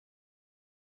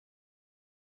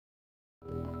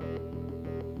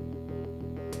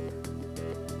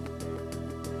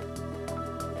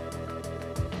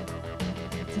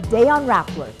Today on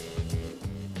Rappler.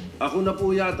 Ako na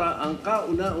po yata ang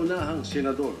kauna-unahang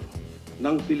senador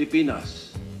ng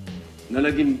Pilipinas na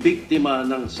naging biktima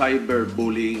ng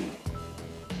cyberbullying.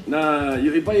 Na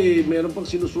yung iba meron pang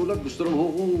sinusulat, gusto rin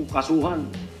kong kasuhan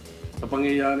sa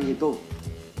pangyayaring ito.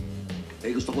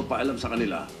 Gusto ko paalam sa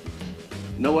kanila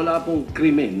na wala pong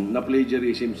krimen na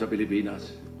plagiarism sa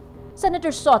Pilipinas.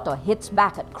 Senator Soto hits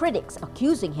back at critics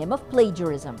accusing him of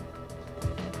plagiarism.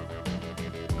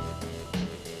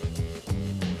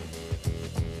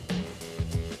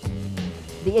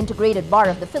 The Integrated Bar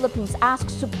of the Philippines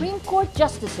asks Supreme Court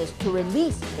justices to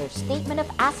release their statement of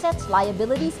assets,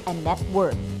 liabilities, and net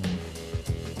worth.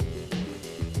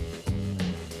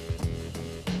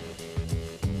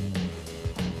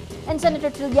 And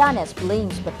Senator Trillanes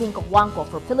blames Bating Cojuangco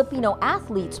for Filipino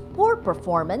athletes' poor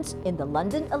performance in the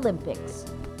London Olympics.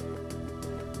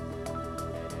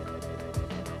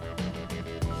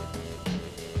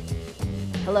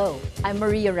 Hello, I'm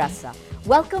Maria Ressa.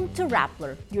 Welcome to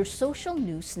Rappler, your social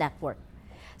news network.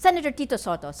 Senator Tito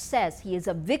Soto says he is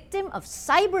a victim of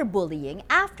cyberbullying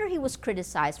after he was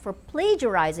criticized for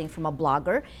plagiarizing from a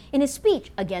blogger in his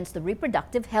speech against the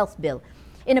reproductive health bill.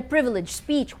 In a privileged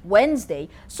speech Wednesday,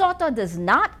 Soto does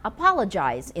not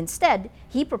apologize. Instead,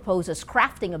 he proposes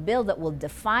crafting a bill that will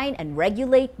define and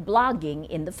regulate blogging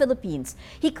in the Philippines.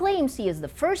 He claims he is the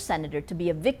first senator to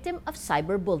be a victim of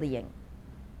cyberbullying.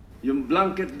 Yung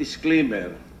blanket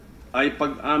disclaimer ay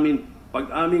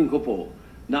pag-amin ko po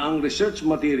na ang research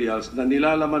materials na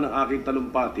nilalaman ng aking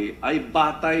talumpati ay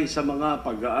batay sa mga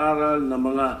pag-aaral ng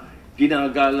mga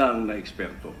ginagalang na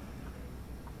eksperto.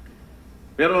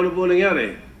 Pero ano po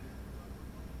nangyari?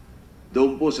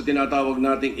 Doon po sa tinatawag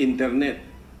nating internet,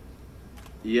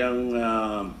 yung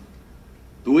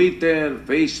Twitter,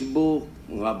 Facebook,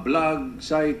 mga blog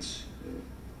sites,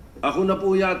 ako na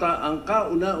po yata ang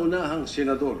kauna-unahang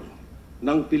senador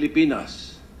ng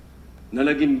Pilipinas na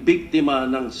naging biktima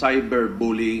ng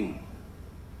cyberbullying.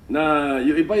 Na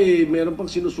yung iba meron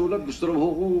pang sinusulat, gusto rin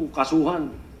kong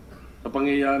kasuhan sa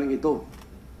pangyayaring ito.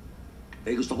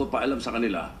 Gusto ko paalam sa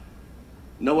kanila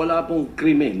na wala pong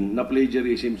krimen na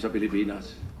plagiarism sa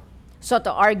Pilipinas.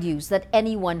 Soto argues that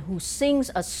anyone who sings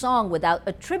a song without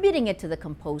attributing it to the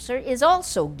composer is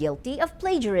also guilty of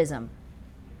plagiarism.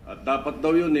 At dapat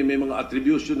daw yun may mga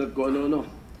attribution at kung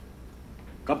ano-ano.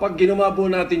 Kapag ginawa po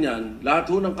natin yan,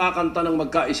 lahat ho ng kakanta ng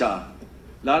magkaisa,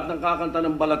 lahat ng kakanta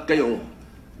ng Balat Kayo,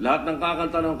 lahat ng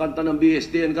kakanta ng kanta ng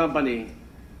BSD and Company,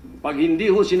 pag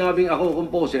hindi ho sinabing ako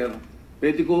composer,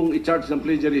 pwede kong i-charge ng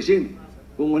plagiarism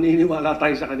kung maniniwala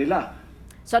tayo sa kanila.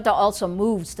 Soto also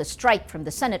moves to strike from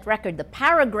the Senate record the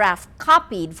paragraph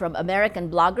copied from American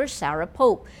blogger Sarah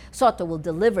Pope. Soto will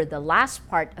deliver the last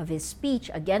part of his speech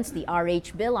against the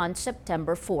RH bill on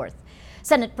September 4th.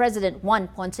 Senate President Juan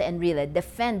Ponce Enrile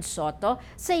defends Soto,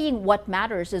 saying what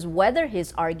matters is whether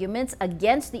his arguments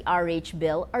against the RH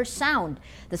bill are sound.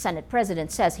 The Senate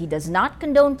President says he does not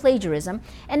condone plagiarism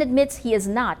and admits he is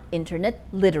not internet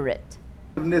literate.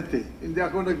 Hindi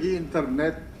ako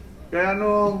nag-i-internet. Kaya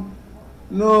nung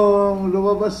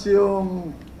lumabas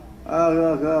yung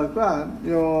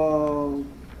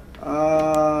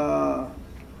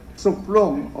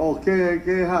suplong o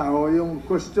keha o yung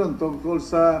question tungkol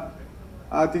sa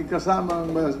ating kasamang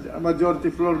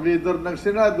majority floor leader ng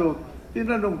Senado,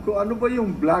 tinanong ko, ano ba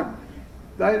yung vlog?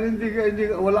 Dahil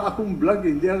wala akong vlog,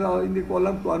 hindi ko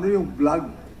alam kung ano yung vlog.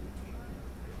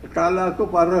 Akala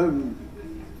ko parang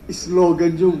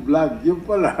slogan yung vlog. Yung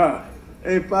pala,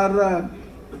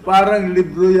 parang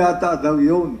libro yata daw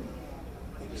yun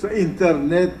sa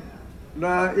internet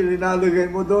na ilinalagay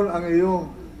mo doon ang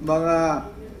iyong mga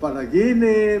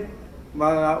panaginip,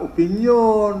 mga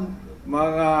opinyon,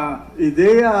 mga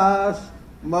ideas,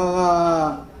 mga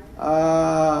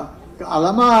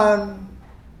kaalaman.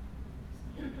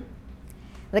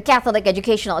 The Catholic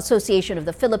Educational Association of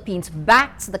the Philippines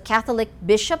backs the Catholic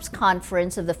Bishops'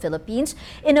 Conference of the Philippines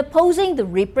in opposing the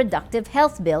reproductive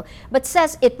health bill, but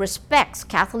says it respects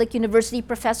Catholic university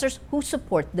professors who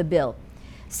support the bill.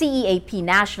 CEAP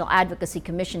National Advocacy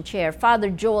Commission Chair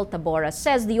Father Joel Tabora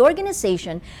says the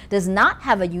organization does not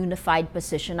have a unified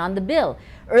position on the bill.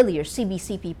 Earlier,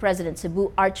 CBCP President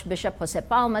Cebu Archbishop Jose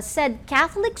Palma said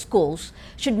Catholic schools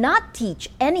should not teach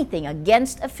anything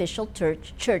against official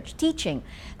church teaching.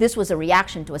 This was a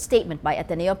reaction to a statement by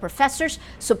Ateneo professors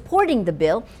supporting the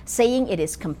bill, saying it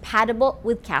is compatible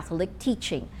with Catholic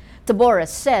teaching. Tabora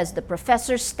says the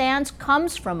professor's stance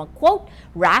comes from a, quote,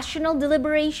 rational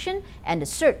deliberation and a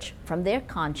search from their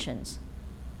conscience.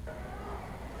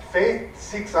 Faith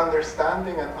seeks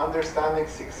understanding and understanding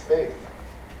seeks faith.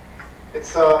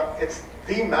 It's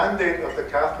the mandate of the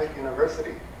Catholic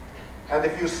University. And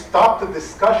if you stop the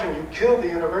discussion, you kill the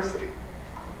university.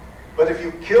 But if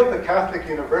you kill the Catholic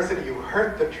University, you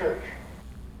hurt the church.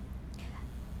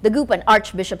 Dagupan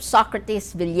Archbishop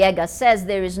Socrates Villegas says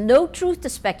there is no truth to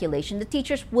speculation the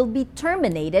teachers will be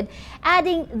terminated,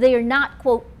 adding they are not,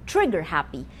 quote, trigger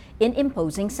happy in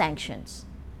imposing sanctions.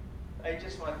 I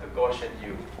just want to caution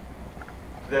you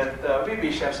that we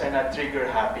bishops are not trigger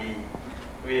happy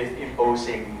with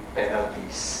imposing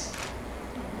penalties,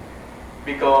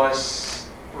 because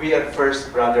we are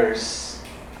first brothers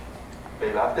by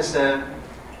baptism,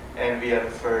 and we are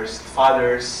first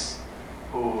fathers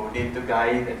who need to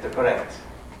guide and to correct.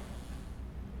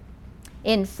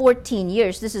 In 14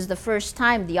 years, this is the first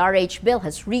time the RH bill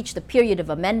has reached the period of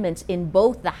amendments in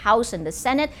both the House and the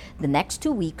Senate. The next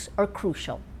 2 weeks are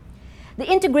crucial. The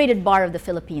Integrated Bar of the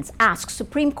Philippines asks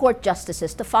Supreme Court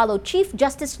justices to follow Chief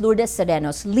Justice Lourdes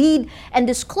Sereno's lead and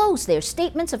disclose their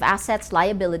statements of assets,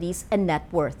 liabilities, and net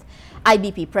worth.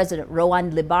 IBP President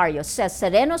Roan Libario says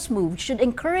Sereno's move should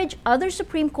encourage other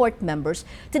Supreme Court members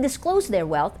to disclose their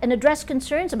wealth and address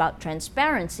concerns about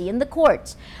transparency in the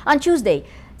courts. On Tuesday,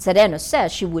 Sereno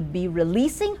says she would be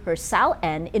releasing her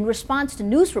SAL-N in response to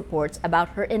news reports about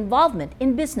her involvement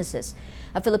in businesses.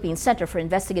 A Philippine Center for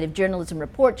Investigative Journalism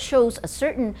report shows a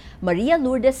certain Maria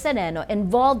Lourdes Sereno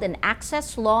involved in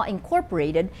Access Law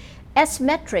Incorporated,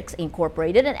 S-Metrics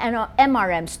Incorporated, and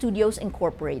MRM Studios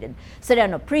Incorporated.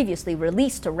 Sereno previously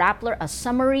released to Rappler a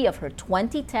summary of her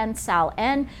 2010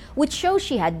 SAL-N, which shows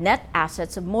she had net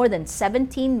assets of more than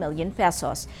 17 million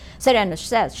pesos. Sereno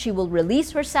says she will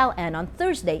release her SAL-N on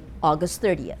Thursday, August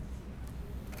 30th.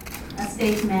 A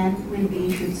statement will be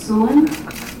issued soon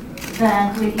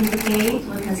that will indicate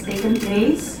what has taken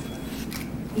place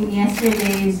in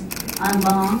yesterday's en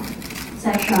banc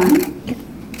session,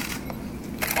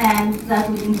 and that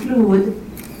would include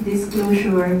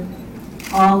disclosure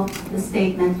of the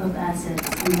statement of assets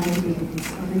and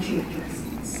liabilities of the Chief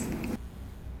Justice.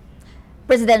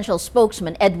 Presidential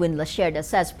spokesman Edwin Lacerda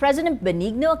says President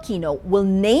Benigno Aquino will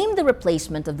name the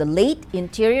replacement of the late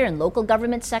Interior and Local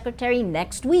Government Secretary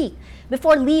next week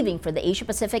before leaving for the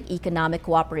Asia-Pacific Economic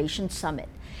Cooperation Summit.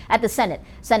 At the Senate,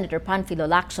 Senator Panfilo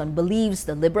Lacson believes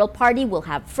the Liberal Party will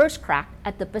have first crack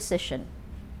at the position.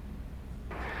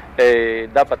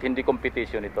 Dapat hindi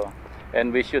competition ito,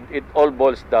 and it all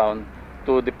boils down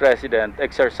to the President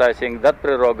exercising that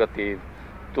prerogative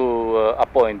to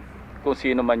appoint kung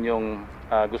sino man yung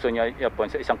gusto niya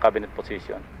i-appoint sa isang cabinet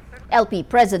position. LP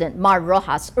President Mar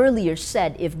Rojas earlier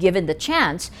said if given the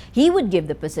chance, he would give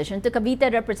the position to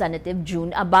Cavite Representative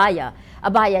June Abaya.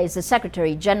 Abaya is the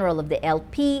Secretary General of the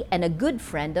LP and a good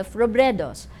friend of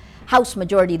Robredo's. House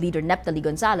Majority Leader Neptali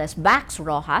Gonzalez backs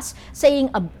Rojas, saying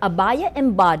Abaya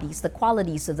embodies the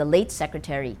qualities of the late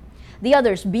secretary. The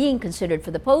others being considered for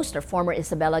the post are former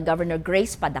Isabela Governor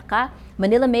Grace Padaca,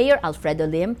 Manila Mayor Alfredo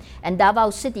Lim, and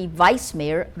Davao City Vice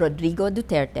Mayor Rodrigo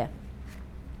Duterte.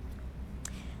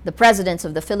 The presidents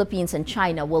of the Philippines and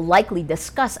China will likely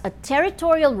discuss a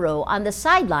territorial row on the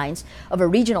sidelines of a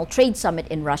regional trade summit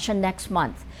in Russia next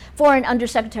month. Foreign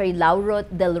Undersecretary Lauro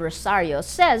Del Rosario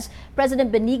says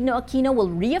President Benigno Aquino will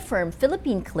reaffirm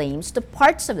Philippine claims to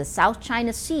parts of the South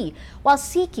China Sea while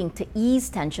seeking to ease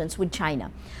tensions with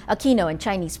China. Aquino and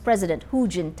Chinese President Hu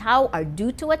Jintao are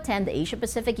due to attend the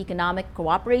Asia-Pacific Economic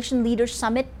Cooperation Leaders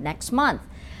Summit next month.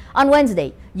 On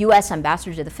Wednesday, U.S.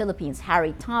 Ambassador to the Philippines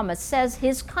Harry Thomas says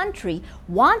his country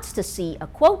wants to see a,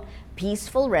 quote,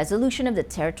 peaceful resolution of the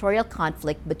territorial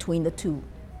conflict between the two.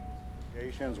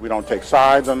 We don't take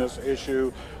sides on this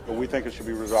issue, but we think it should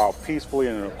be resolved peacefully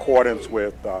and in accordance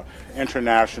with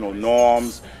international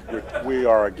norms. We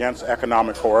are against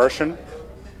economic coercion,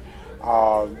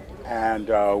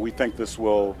 and we think this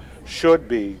should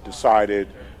be decided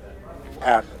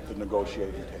at the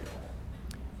negotiating table.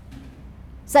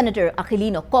 Senator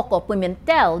Aquilino Coco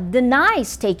Pimentel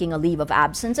denies taking a leave of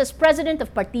absence as president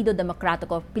of Partido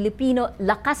Demokratiko Pilipino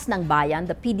Lakas ng Bayan,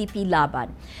 the PDP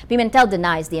Laban. Pimentel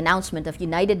denies the announcement of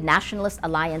United Nationalist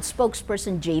Alliance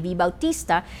spokesperson J.V.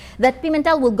 Bautista that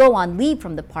Pimentel will go on leave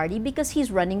from the party because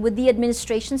he's running with the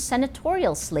administration's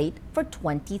senatorial slate for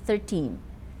 2013.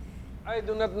 I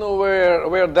do not know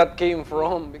where that came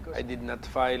from, because I did not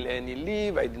file any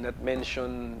leave. I did not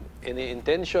mention any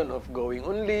intention of going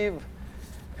on leave.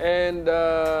 And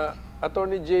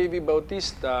Attorney J.V.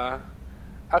 Bautista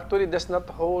actually does not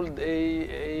hold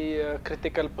a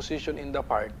critical position in the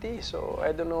party. So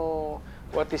I don't know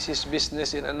what is his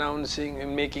business in announcing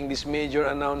and making this major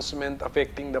announcement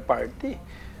affecting the party,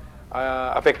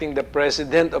 affecting the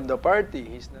president of the party.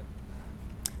 He's not.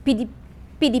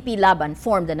 PDP Laban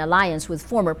formed an alliance with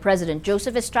former President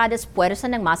Joseph Estrada's Puwersa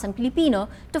ng Masang Pilipino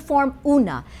to form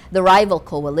UNA, the rival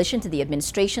coalition to the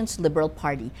administration's Liberal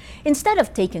Party. Instead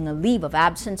of taking a leave of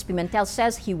absence, Pimentel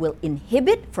says he will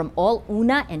inhibit from all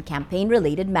UNA and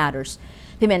campaign-related matters.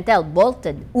 Pimentel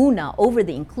bolted UNA over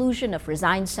the inclusion of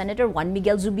resigned Senator Juan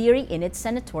Miguel Zubiri in its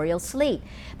senatorial slate.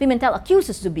 Pimentel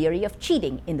accuses Zubiri of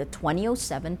cheating in the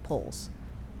 2007 polls.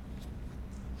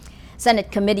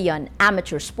 Senate Committee on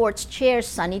Amateur Sports Chair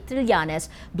Sonny Trillanes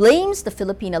blames the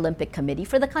Philippine Olympic Committee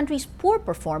for the country's poor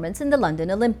performance in the London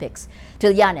Olympics.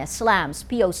 Trillanes slams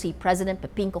POC President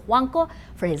Pepín Cojuangco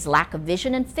for his lack of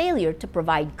vision and failure to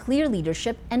provide clear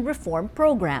leadership and reform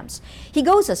programs. He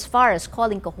goes as far as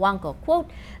calling Cojuangco,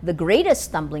 quote, the greatest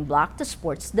stumbling block to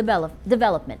sports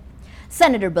development.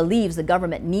 Senator believes the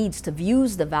government needs to view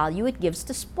the value it gives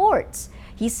to sports.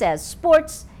 He says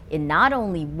sports in not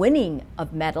only winning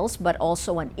of medals, but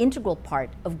also an integral part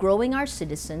of growing our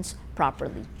citizens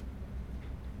properly.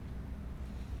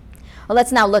 Well,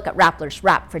 let's now look at Rappler's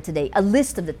Wrap for today, a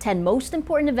list of the 10 most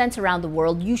important events around the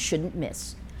world you shouldn't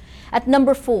miss. At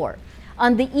number 4,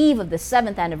 on the eve of the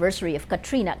 7th anniversary of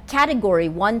Katrina, Category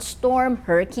 1 storm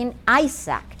Hurricane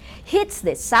Isaac hits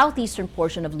the southeastern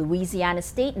portion of Louisiana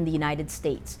State in the United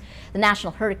States. The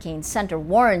National Hurricane Center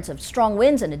warns of strong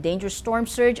winds and a dangerous storm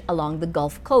surge along the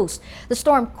Gulf Coast. The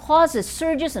storm causes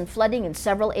surges and flooding in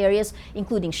several areas,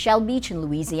 including Shell Beach in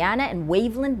Louisiana and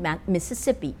Waveland,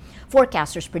 Mississippi.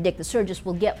 Forecasters predict the surges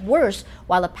will get worse,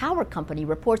 while a power company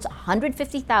reports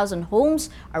 150,000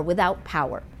 homes are without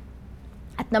power.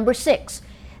 At number 6,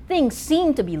 things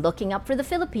seem to be looking up for the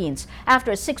Philippines.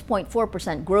 After a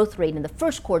 6.4% growth rate in the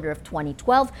first quarter of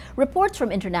 2012, reports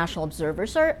from international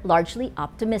observers are largely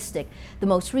optimistic. The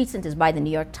most recent is by the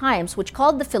New York Times, which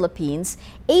called the Philippines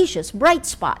Asia's bright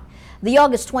spot. The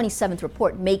August 27th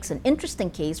report makes an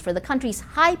interesting case for the country's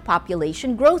high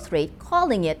population growth rate,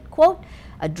 calling it, quote,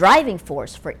 a driving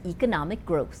force for economic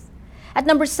growth. At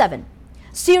number 7,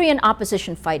 Syrian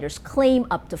opposition fighters claim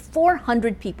up to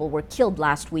 400 people were killed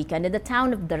last weekend in the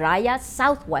town of Daraya,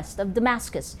 southwest of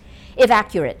Damascus. If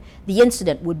accurate, the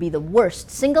incident would be the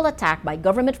worst single attack by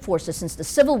government forces since the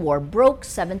civil war broke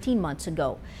 17 months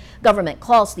ago. Government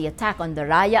calls the attack on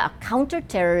Daraya a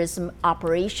counter-terrorism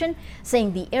operation,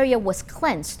 saying the area was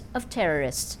cleansed of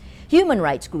terrorists. Human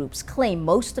rights groups claim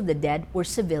most of the dead were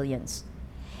civilians.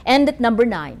 And at number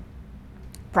 9,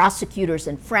 prosecutors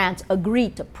in France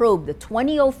agreed to probe the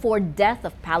 2004 death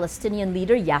of Palestinian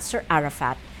leader Yasser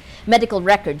Arafat. Medical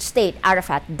records state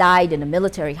Arafat died in a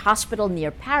military hospital near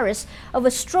Paris of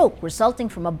a stroke resulting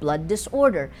from a blood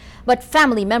disorder, but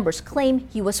family members claim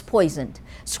he was poisoned.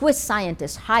 Swiss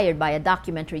scientists hired by a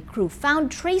documentary crew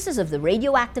found traces of the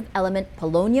radioactive element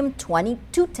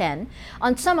polonium-210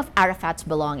 on some of Arafat's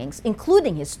belongings,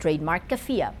 including his trademark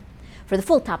keffiyeh. For the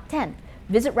full top 10,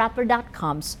 visit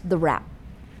Rappler.com's The Wrap.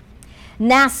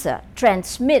 NASA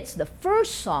transmits the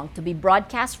first song to be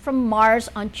broadcast from Mars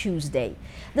on Tuesday.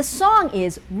 The song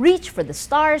is Reach for the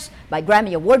Stars by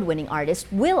Grammy Award-winning artist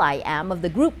will.i.am of the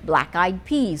group Black Eyed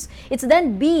Peas. It's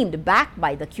then beamed back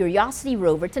by the Curiosity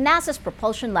rover to NASA's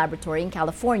Propulsion Laboratory in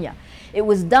California. It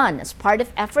was done as part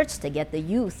of efforts to get the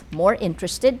youth more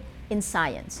interested in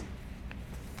science.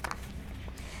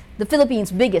 The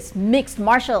Philippines' biggest mixed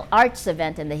martial arts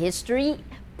event in the history,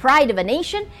 Pride of a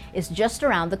Nation, is just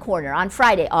around the corner. On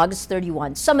Friday, August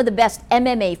 31, some of the best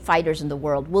MMA fighters in the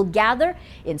world will gather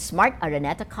in Smart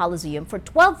Araneta Coliseum for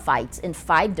 12 fights in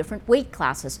 5 different weight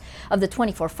classes. Of the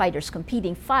 24 fighters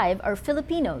competing, 5 are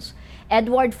Filipinos.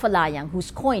 Edward Falayang, who's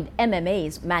coined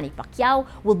MMA's Manny Pacquiao,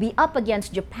 will be up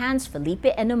against Japan's Felipe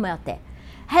Enomete.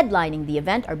 Headlining the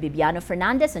event are Bibiano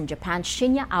Fernandez and Japan's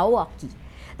Shinya Aoki.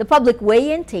 The public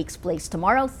weigh-in takes place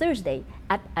tomorrow, Thursday,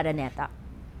 at Araneta.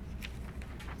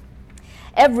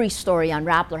 Every story on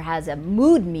Rappler has a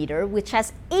mood meter, which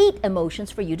has 8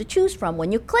 emotions for you to choose from.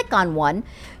 When you click on one,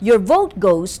 your vote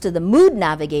goes to the mood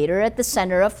navigator at the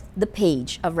center of the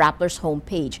page of Rappler's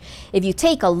homepage. If you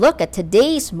take a look at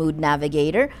today's mood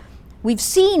navigator, we've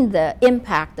seen the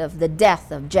impact of the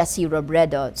death of Jesse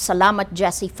Robredo. Salamat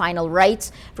Jesse final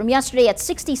writes from yesterday at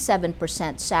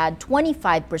 67% sad,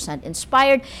 25%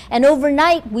 inspired. And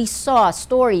overnight, we saw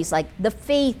stories like The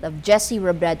Faith of Jesse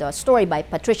Robredo, a story by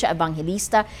Patricia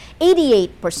Evangelista,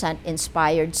 88%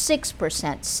 inspired,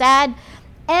 6% sad.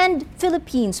 And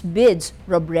Philippines bids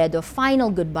Robredo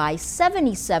final goodbye,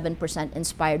 77%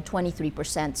 inspired,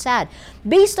 23% sad.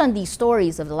 Based on these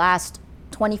stories of the last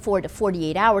 24 to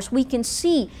 48 hours, we can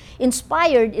see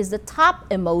inspired is the top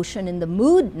emotion in the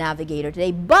mood navigator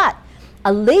today, but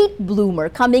a late bloomer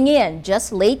coming in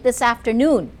just late this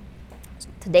afternoon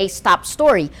Today's top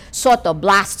story, Soto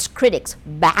blasts critics,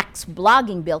 backs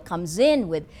blogging bill, comes in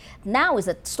with, now is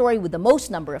a story with the most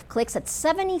number of clicks at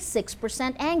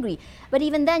 76% angry. But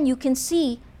even then, you can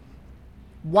see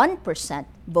 1%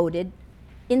 voted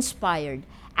inspired.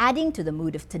 Adding to the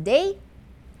mood of today,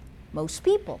 most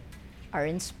people are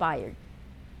inspired.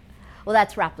 Well,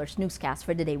 that's Rappler's Newscast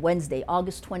for today, Wednesday,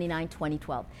 August 29,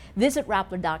 2012. Visit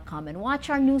Rappler.com and watch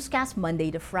our newscast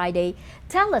Monday to Friday.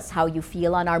 Tell us how you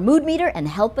feel on our mood meter and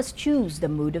help us choose the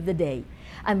mood of the day.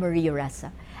 I'm Maria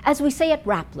Ressa. As we say at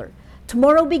Rappler,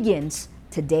 tomorrow begins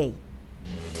today.